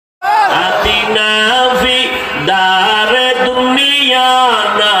आतिना फी दारे दुनिया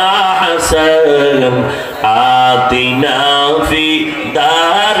ना हसन आतिना फी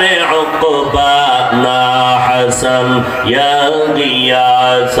दारे उक़बा ना हसन या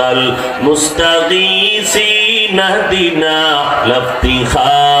गियासल मुस्तगीसीन हदिना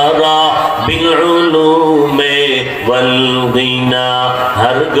लफ्तिखारा बिल उलूमे वल गिना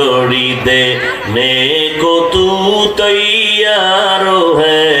हर घड़ी देने को तू तैयार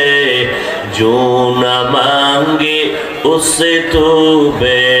है जो न मांगे उससे तू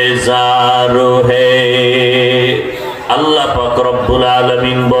बेजार है। আল্লাহ পাক রব্বুল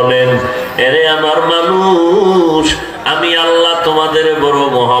আলামিন বলেন, এরে আমার মানুষ, আমি আল্লাহ তোমাদের বড়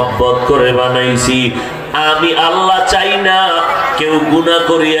মহব্বত করে বানাইছি। আমি আল্লাহ চাই না কেউ গুনাহ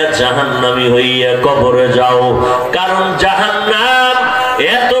করিয়া জাহান্নামী হইয়া কবরে যাও, কারণ জাহান্নাম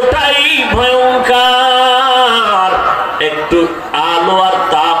এতটাই ভয়ঙ্কর, একটু আলো আর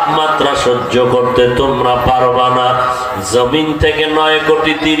তাপমাত্রা সহ্য করতে তোমরা পারবা না। জমিন থেকে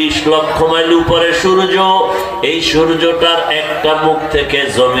 9,30,00,000 মাইল উপরে সূর্য, এই সূর্যটার একটা মুখ থেকে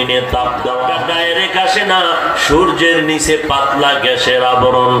জমিনে তাপ দেওয়া ডাইরেক্ট আসে না, সূর্যের নিচে পাতলা গ্যাসের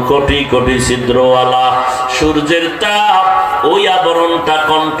আবরণ, কোটি কোটি ছিদ্রওয়ালা সূর্যের তাপ ওই আবরণটা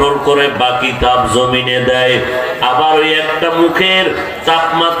কন্ট্রোল করে বাকি তাপ জমিনে দেয়। আবার ওই একটা মুখের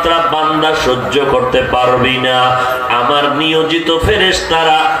তাপমাত্রা বান্দা সহ্য করতে পারবি না, আমার নিয়োজিত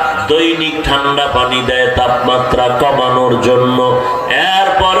ফেরেশতারা দৈনিক ঠান্ডা পানি দেয় তাপমাত্রা কমানোর জন্য।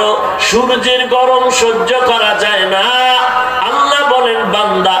 এরপরও সূর্যের গরম সহ্য করা যায় না। আল্লাহ বলেন,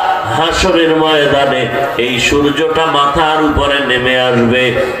 বান্দা হাসরের ময়দানে এই সূর্যটা মাথার উপরে নেমে আসবে,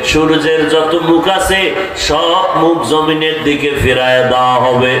 সূর্যের যত মুখ আছে সব মুখ জমিনের দিকে ফিরায় দেওয়া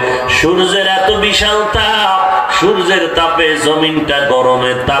হবে। সূর্যের এত বিশাল তাপ, সূর্যের তাপে জমিনটা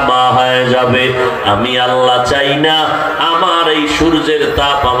গরমে তামা হয়ে যাবে। আমি আল্লাহ চাই না আমার এই সূর্যের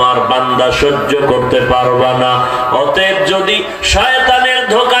তাপ আমার বান্দা সহ্য করতে পারবা না। অতএব যদি শয়তানের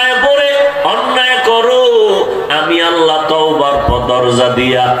ধোঁকায় পড়ে অন্যায় করো, আমি আল্লাহ তওবার দরজা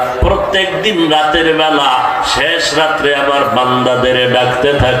দিয়া প্রত্যেক দিন রাতের বেলা শেষ রাত্রে আমার বান্দাদের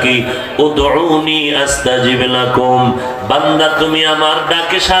ডাকতে থাকি, উদউনি আস্তাজিব লাকুম, বান্দা তুমি আমার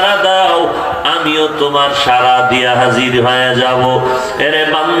ডাকে সাড়া দাও, আমিও তোমার সাড়া দিয়া হাজির হয়ে যাব। এরে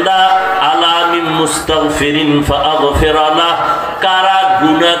বান্দা, আলা মিন মুস্তাগফিরিন ফাগফির লাহ, কারা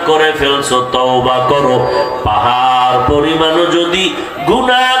গুনাহ করে ফেলছো তওবা করো। পাহাড় পরিমাণও যদি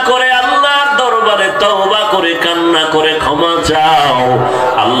গুনাহ করে আল্লাহর দরবারে তওবা করে কান্না করে ক্ষমা চাও,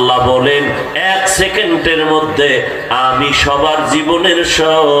 আল্লাহ বলেন 1 সেকেন্ডের মধ্যে আমি সবার জীবনের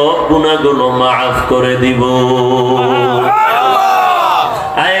সব গুনাহগুলো মাফ করে দিব।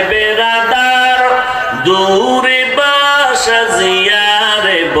 আয় বেরাদার দূরে বাসা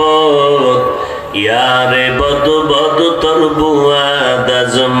জিয়ারে বদ, ইয়ারে বদ বদ তোর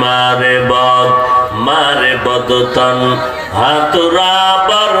বুয়াদাজ মারে বদ, মারে বদ তন হাতুরা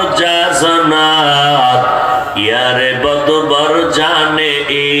বর জাজনাত, ইয়ারে বদ বর জানে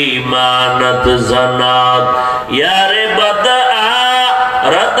ইমানত জনাত, ইয়ারে বদ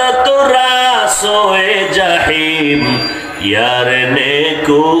আরদত রাসোয়ে জাহিম, ইয়ারে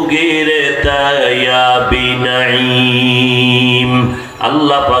নেকু গিরে তায়া বিনাইম।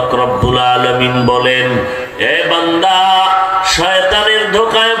 আল্লাহ পাক রব্বুল আলামিন বলেন, এ বান্দা, শয়তানের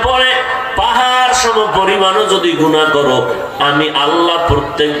ধোঁকায় পড়ে পাহাড় সম পরিমাণও যদি গুনাহ করো, আমি আল্লাহ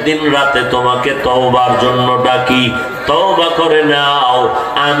প্রত্যেক দিন রাতে তোমাকে তওবার জন্য ডাকি, তওবা করে নাও,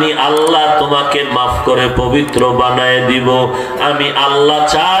 আমি আল্লাহ তোমাকে মাফ করে পবিত্র বানায় দিব। আমি আল্লাহ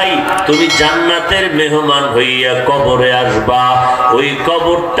চাই তুমি জান্নাতের মেহমান হইয়া কবরে আসবা, ওই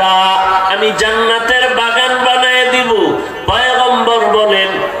কবরটা আমি জান্নাতের বাগান বানায় দিব। পয়গম্বর বলেন,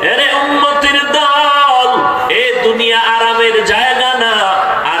 এরে উম্মতের দল, এ দুনিয়া আরামের জায়গা না,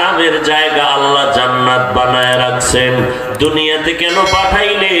 আরামের জায়গা আল্লাহ জান্নাত বানায় রাখছেন। দুনিয়াতে কেন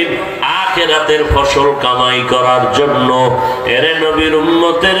পাঠাইলেন? আখিরাতের ফসল কামাই করার জন্য। এরে নবীর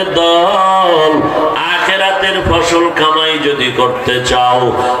উম্মতের দল, আখিরাতের ফসল কামাই যদি করতে চাও,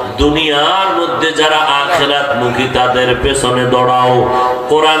 দুনিয়ার মধ্যে যারা আখিরাত মুখী তাদের পেছনে দৌড়াও,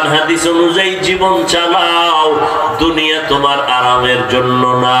 কোরআন হাদিস অনুযায়ী জীবন চালাও। দুনিয়া তোমার আরামের জন্য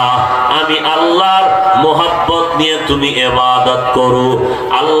না, আমি আল্লাহর মোহাব্বত নিয়ে তুমি ইবাদত করো।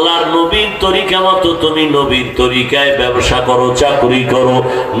 আল্লাহর নবীর তরিকা মতো তুমি নবীর তরিকায় ব্যবসা করো, চাকরি করো,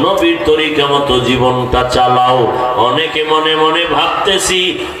 নবীর তরিকা মতো জীবনটা চালাও। অনেকে মনে মনে ভাবতেছি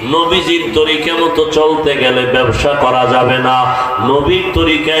নবীজির তরিকা মতো চলতে গেলে ব্যবসা করা যাবে না, নবীর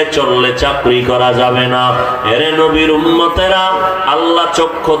তরিকায় চললে চাকরি করা যাবে না। এরে নবীর উম্মতেরা, আল্লাহ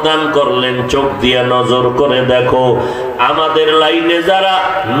চক্ষু দান করলেন, চোখ দিয়ে নজর করে দেখো, আমাদের লাইনে যারা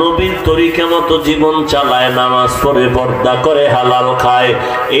নবীর তরিকা মতো জীবন চালায়, নামাজ পড়ে, পর্দা করে, হালাল খায়।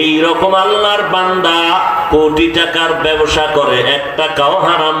 এই রকম আল্লাহর বান্দা কোটি টাকার ব্যবসা করে, 1 টাকাও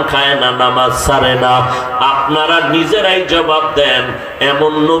হারাম খায় না, নামাজ ছাড়ে না। আপনারা নিজেরাই জবাব দেন,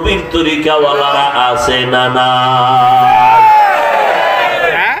 এমন নবীর তরিকাওয়ালারা আছে না না?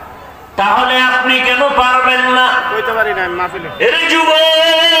 তাহলে আপনি কেন পারবেন না? এরে যুবক,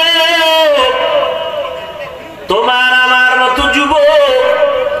 তোমার আমার মতো যুবক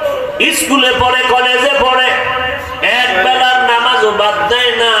স্কুলে পড়ে, কলেজে পড়ে, এক বেলার নামাজও বাদ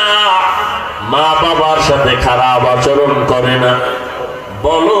দেয় না, মা বাবার সাথে খারাপ আচরণ করে না।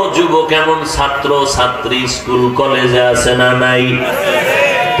 বলো যুবক, এমন ছাত্র ছাত্রী স্কুল কলেজে আছে না নাই?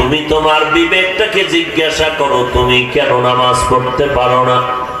 তুমি তোমার বিবেকটাকে জিজ্ঞাসা করো, তুমি কেন নামাজ পড়তে পারো না?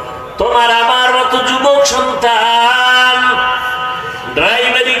 তোমার আমার মতো যুবক সন্তান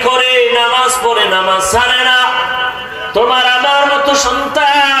ড্রাইভারি করে, নামাজ পড়ে, নামাজ ছাড়ে না। তোমার আমার মতো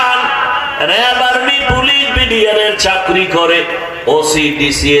সন্তান র্যাব, আর্মি, পুলিশ, বিডিআরের চাকরি করে, ওসি,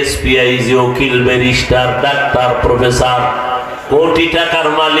 ডিসি, এসপি, আইজি, উকিল, ব্যারিস্টার, ডাক্তার, প্রফেসর, কোটি টাকার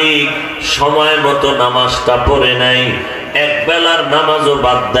মালিক, সময় মতো নামাজটা পড়ে নাই, এক বেলার নামাজও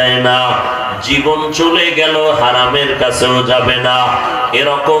বাদ দেয় না, জীবন চলে গেল, হারামের কাছেও যাবে না।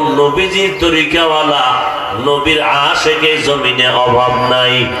 এরকম নবীজির তরিকাওয়ালা, নবীর আশিকে জমিনে অভাব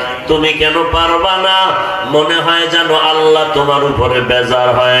নাই। তুমি কেন পারবা না? মনে হয় যেন আল্লাহ তোমার উপরে বেজার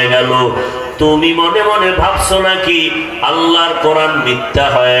হয়ে গেল। তুমি মনে মনে ভাবছো নাকি আল্লাহর কোরআন মিথ্যা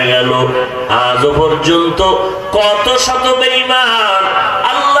হয়ে গেল? আজও পর্যন্ত কত শত বেঈমান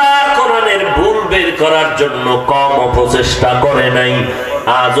আল্লাহর কোরআনের ভুল বের করার জন্য কম প্রচেষ্টা করে নাই।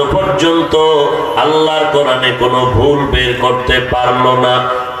 আজও পর্যন্ত আল্লাহর কোরআনে কোনো ভুল বের করতে পারলো না।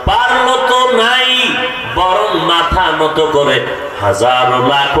 পারলো তো নাই, বরং মাথা নত করে হাজারো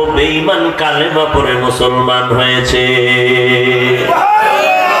লাখো বেঈমান কালেমা পড়ে মুসলমান হয়েছে।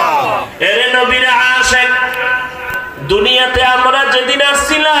 এরে নবীর আশিক, দুনিয়াতে আমরা যেদিন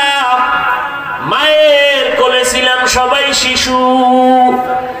আসছিলাম মায়ের কোলে ছিলাম সবাই শিশু।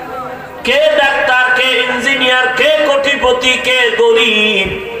 কে ডাক্তার, কে ইঞ্জিনিয়ার, কে কোটিপতি, কে গরিব,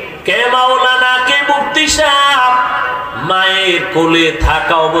 কে মাওলানা, কে মুফতি সাহেব, মায়ের কোলে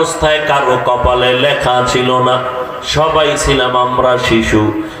থাকা অবস্থায় কারো কপালে লেখা ছিল না। সবাই ছিলাম আমরা শিশু।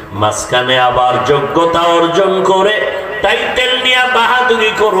 মাঝখানে আবার যোগ্যতা অর্জন করে টাইটেল নিয়ে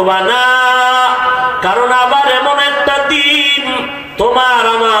বাহাদুরি করবা না, কারণ আবার এমন একটা দিন তোমার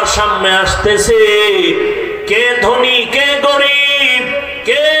আমার সামনে আসতেছে। কে ধনী, কে গরিব,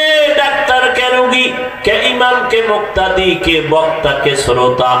 কে ডাক্তার, কে রোগী, কে ইমাম, কে মুক্তাদি, কে বক্তা, কে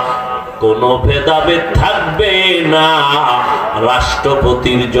শ্রোতা, কোনো ভেদাভেদ থাকবে না।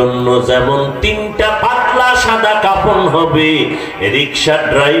 রাষ্ট্রপতির জন্য যেমন 3টা পাতলা সাদা কাফন হবে, রিক্সা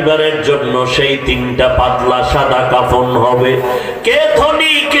ড্রাইভারের জন্য সেই 3টা পাতলা সাদা কাফন হবে। কে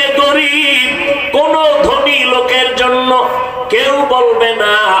ধনী, কে গরিব, কোন ধনী লোকের জন্য কেউ বলবে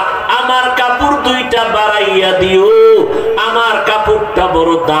না আমার কাপড় 2টা বাড়াইয়া দিও, আমার কাপড়টা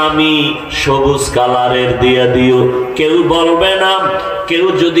বড় দামি সবুজ কালারের দিয়ে দিও, কেউ বলবে না। কেউ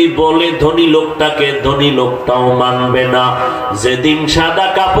যদি বলে ধনী লোকটাকে, ধনী লোকটাও মানবে না। যেদিন সাদা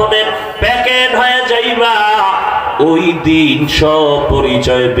কাপড়ের প্যাকেট হয়ে যাইবা, ওই দিন সব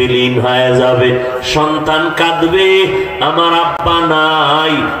পরিচয় বিলীন হয়ে যাবে। সন্তান কাঁদবে, আমার আব্বা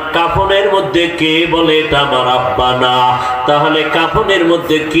নাই। কাফনের মধ্যে কে বলে এটা আমার আব্বা না? তাহলে কাফনের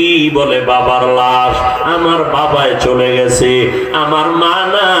মধ্যে কি বলে? বাবার লাশ, আমার বাবায় চলে গেছে। আমার মা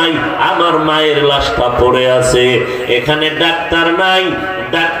নাই, আমার মায়ের লাশটা পড়ে আছে। এখানে ডাক্তার নাই,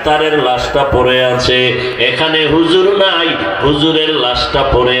 ডাক্তারের লাশটা পড়ে আছে। এখানে হুজুর নাই, হুজুরের লাশটা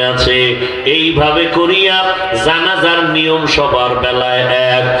পড়ে আছে। এইভাবে করিয়া জানাজার নিয়ম সবার বেলায়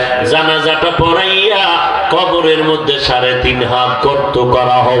এক। জানাজাটা পড়াইয়া কবরের মধ্যে 3.5 হাত গর্ত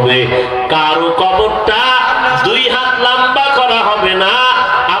করা হবে। কারো কবরটা 2 হাত লম্বা করা হবে না,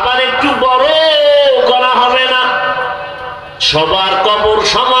 আবার একটু বড় করা হবে না। সবার কবর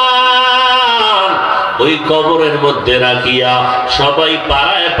সমান। ওই কবরের মধ্যে রাখিয়া সবাই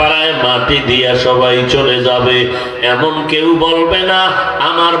পাড়ায় পাড়ায় মাটি দিয়া সবাই চলে যাবে। এমন কেউ বলবে না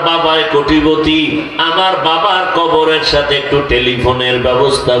আমার বাবায় কোটিপতি, আমার বাবার কবরের সাথে একটু টেলিফোনের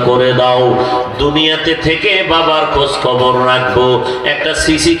ব্যবস্থা করে দাও, দুনিয়াতে থেকে বাবার খোঁজ খবর রাখবো, একটা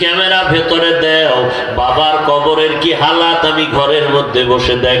সিসি ক্যামেরা ভেতরে দাও, বাবার কবরের কি হালাত আমি ঘরের মধ্যে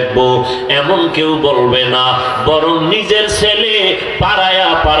বসে দেখবো। এমন কেউ বলবে না, বরং নিজের ছেলে পাড়ায়া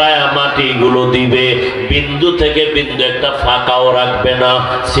পাড়ায়া মাটিগুলো দিবে, বিন্দু থেকে বিন্দু একটা ফাঁকাও রাখবে না,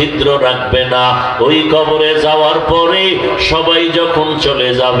 ছিদ্র রাখবে না। ওই কবরে যাওয়ার পরে সবাই যখন চলে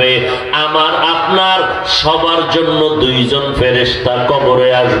যাবে, আমার আপনার সবার জন্য দুইজন ফেরেশতা কবরে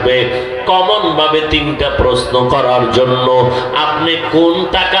আসবে কমন ভাবে তিনটা প্রশ্ন করার জন্য। আপনি কোন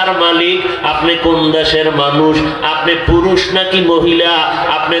টাকার মালিক, আপনি কোন দেশের মানুষ, আপনি পুরুষ নাকি মহিলা,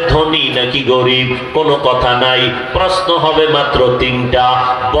 আপনি ধনী নাকি গরিব, কোনো কথা নাই। প্রশ্ন হবে মাত্র তিনটা।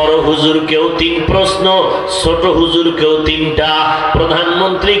 বড় হুজুরকেও তিন প্রশ্ন, ছোট হুজুরকেও তিনটা,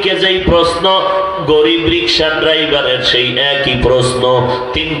 প্রধানমন্ত্রীকে যেই প্রশ্ন, গরিব রিক্সা ড্রাইভারের সেই একই প্রশ্ন।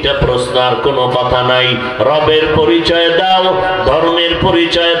 তিনটা প্রশ্ন, আর কোনো কথা নাই। রবের পরিচয় দাও, ধর্মের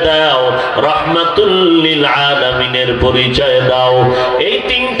পরিচয় দাও, রহমাতুল লিল আলামিনের পরিচয় দাও। এই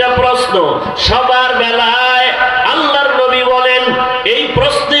তিনটা প্রশ্ন সবার বেলায় আল্লাহর নবী বলেন, এই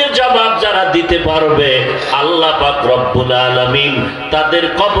প্রশ্নের জবাব যারা দিতে পারবে আল্লাহ পাক রব্বুল আলামিন তাদের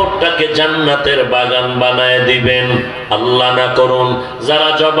কবরটাকে জান্নাতের বাগান বানায় দিবেন। আল্লাহ না করুন যারা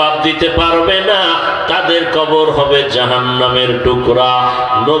জবাব দিতে পারবে না তাদের কবর হবে জাহান্নামের টুকরা।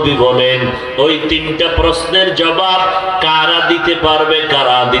 নবী বলেন ওই তিনটা প্রশ্নের জবাব কারা দিতে পারবে,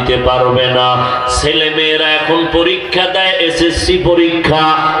 কারা দিতে পারবে না। ছেলে মেয়েরা এখন পরীক্ষা দেয়, এসএসসি পরীক্ষা,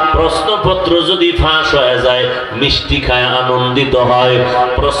 প্রশ্নপত্র যদি ফাঁস হয়ে যায় মিষ্টি খায় আনন্দিত হয়।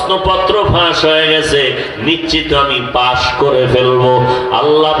 প্রশ্নপত্র ফাঁস হয়ে গেছে, নিশ্চিত আমি পাশ করে ফেলবো।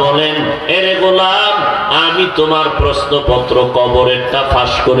 আল্লাহ বলেন, এরে গোলাম, আমি তোমার প্রশ্নপত্র কবরেরটা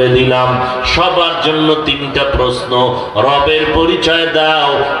ফাঁস করে দিলাম। সবার জন্য তিনটা প্রশ্ন। রবের পরিচয় দাও,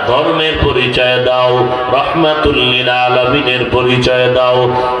 ধর্মের পরিচয় দাও, রহমাতুল লিল আলামিনের পরিচয় দাও।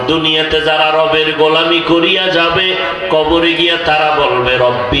 দুনিয়াতে যারা রবের গোলামি করিয়া যাবে, কবরে গিয়া তারা বলবে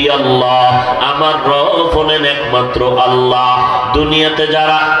রব্বি আল্লাহ, আমার রব হলেন একমাত্র আল্লাহ। দুনিয়াতে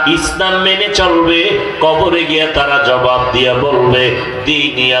যারা ইসলাম মেনে চলবে, কবরে গিয়া তারা জবাব দিয়া বলবে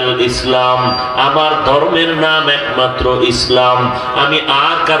দীনিয়াল ইসলাম, আমার ধর্মের নাম একমাত্র ইসলাম, আমি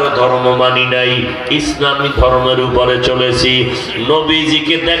আর কারো ধর্ম মানি নাই, ইসলামী ধর্মের উপরে চলেছি।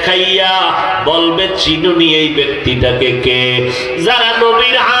 নবীজিকে দেখাইয়া বলবে চিনুনি এই ব্যক্তিটাকে কে? যারা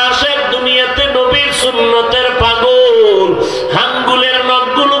নবীর আশিক, দুনিয়াতে নবীর সুন্নতের পাগল, হাঙ্গুলের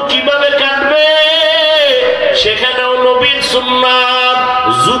নখগুলো কিভাবে কাটবে সেখানেও নবীর সুন্নাত,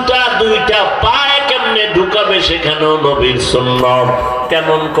 জুতা দুইটা পায়ে কেমনে ঢুকাবে সেখানেও নবীর সুন্নাত,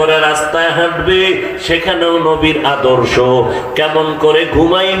 কেমন করে রাস্তায় হাঁটবে সেখানেও নবীর আদর্শ, কেমন করে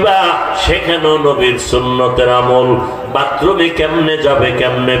ঘুমাইবা সেখানেও নবীর সুন্নতের আমল, বাথরুমে কেমনে যাবে,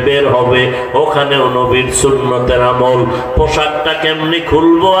 কেমনে বের হবে ওখানেও নবীর সুন্নতের আমল, পোশাকটা কেমনে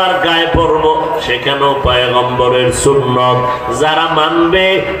খুলবো আর গায়ে পরবো সেখানেও পয়গম্বরের সুন্নত। যারা মানবে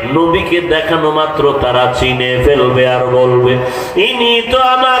নবীকে দেখানো মাত্র তারা চিনে ফেলবে আর বলবে ইনি তো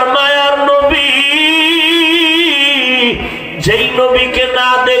আমার মায়ার নবী। যেই নবীকে না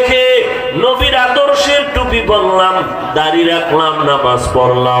দেখে নবীর আদর্শের টুপি পরলাম, দাড়ি রাখলাম, নামাজ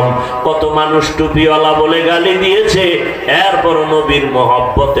পড়লাম, কত মানুষ টুপিওয়ালা বলে গালি দিয়েছে, এরপর নবীর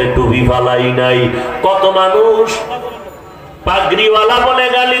মহব্বতে টুপি ফালাই নাই। কত মানুষ পাগড়িওয়ালা বলে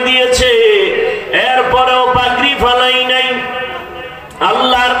গালি দিয়েছে, এরপরেও পাগড়ি ফালাই নাই।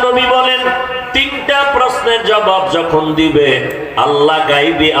 আল্লাহর নবী বলেন তিনটা প্রশ্নের জবাব যখন দিবে আল্লাহ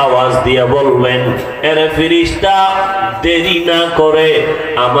গাইবি আওয়াজ দিয়ে বলবেন, এরে ফেরেশতা দেরি না করে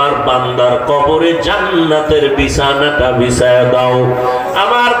আমার বান্দার কবরে জান্নাতের বিছানাটা বিছায়া দাও।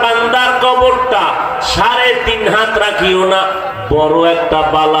 আমার বান্দার কবরটা 3.5 হাত রাখিও না, বড় একটা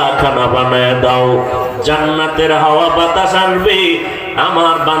বালাখানা বানায় দাও। জান্নাতের হাওয়া বাতাস আসবে,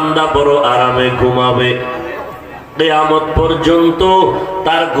 আমার বান্দা বড় আরামে ঘুমাবে। কিয়ামত পর্যন্ত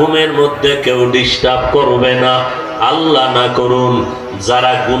তার ঘুমের মধ্যে কেউ ডিস্টার্ব করবে না। আল্লাহ না করুন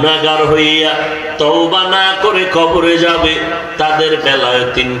যারা গুনাহগার হইয়া তওবা না করে কবরে যাবে তাদের বেলায়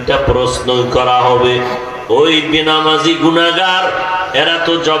তিনটা প্রশ্ন করা হবে। ওই বেনামাজি গুনাহগার এরা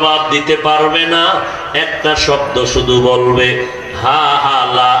তো জবাব দিতে পারবে না, একটা শব্দ শুধু বলবে হা হা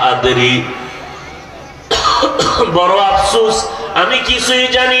লা আদরি, বড় আফসোস আমি কিছুই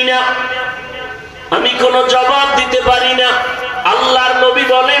জানি না, আমি কোনো জবাব দিতে পারি না। আল্লাহর নবী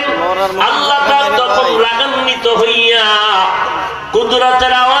বলেন আল্লাহ পাক তখন রাগান্বিত হইয়া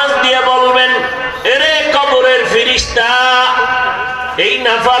কুদরতের আওয়াজ দিয়ে বলবেন, এরে কবরের ফেরেশতা, এই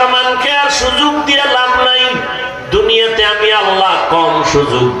নাফরমানকে আর সুযোগ দিয়ে লাভ নাই। দুনিয়াতে আমি আল্লাহ কম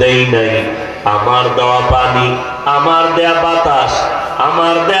সুযোগ দেই নাই। আমার দেওয়া পানি, আমার দেয়া বাতাস,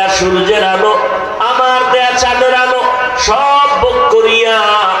 আমার দেয়া সূর্যের আলো, আমার দেয়া চাঁদের আলো সব ভোগ করিয়া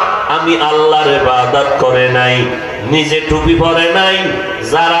আমি আল্লাহর ইবাদত করে নাই, নিজে টুপি পরে নাই,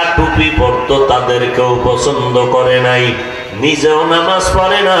 যারা টুপি পরতো তাদেরকেও পছন্দ করে নাই, নিজেও নামাজ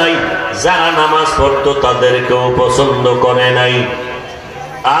পড়ে নাই, যারা নামাজ পড়তো তাদেরকেও পছন্দ করে নাই।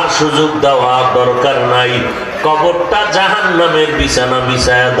 আর সুযোগ দেওয়া দরকার নাই। কবরটা জাহান্নামের বিছানা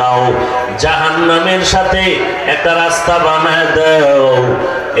বিছায়া দাও, জাহান্নামের সাথে একটা রাস্তা বানায় দাও।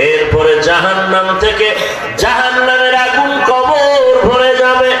 এরপরে জাহান্নাম থেকে জাহান্নামের আগুন কবর ভরে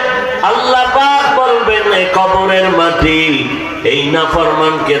যাবে। আল্লাহ পাক বলবেন এই কবরের মাটি এই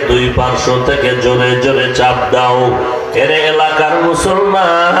নাফরমানকে দুই পার্শ্ব থেকে জোরে জোরে চাপ দাও। এর এলাকার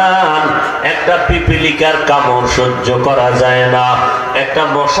মুসলমান, একটা পিপিলিকার কামড় সহ্য করা যায় না, একটা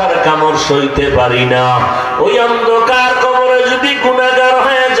মশার কামড় সইতে পারি না। ওই অন্ধকার কবরে যদি গুনাহগার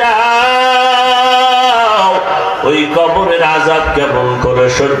হয়ে যাও, ওই কবরের আযাব কেমন করে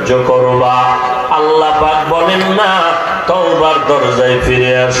সহ্য করবা? আল্লাহ পাক বলেন না তওবার দরজায়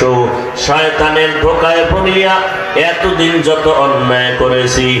ফিরে আসো, শয়তানের ধোঁকায় পড়িয়া এতদিন যত অন্যায়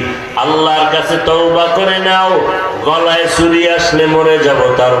করেছি আল্লাহর কাছে তওবা করে নাও। গলায় ছুরি আসলে মরে যাব,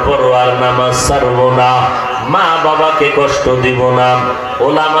 তারপরও আর নামাজ ছাড়বো না, মা বাবাকে কষ্ট দিব না,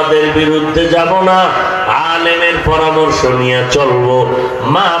 ওলামাদের বিরুদ্ধে যাব না, আলেমের পরামর্শ নিয়ে চলবো,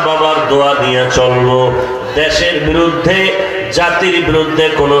 মা বাবার দোয়া নিয়ে চলবো, দেশের বিরুদ্ধে জাতির বিরুদ্ধে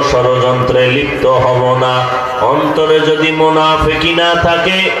কোনো ষড়যন্ত্রে লিপ্ত হব না। অন্তরে যদি মুনাফিকি না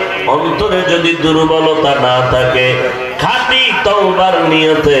থাকে, অন্তরে যদি দুর্বলতা না থাকে, খাঁটি তওবার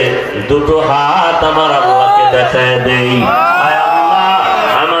নিয়তে দুটো হাত আমার আল্লাহকে দেখায় দেই। আয় আল্লাহ,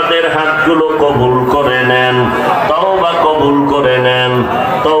 আমাদের হাতগুলো কবুল করে নেন।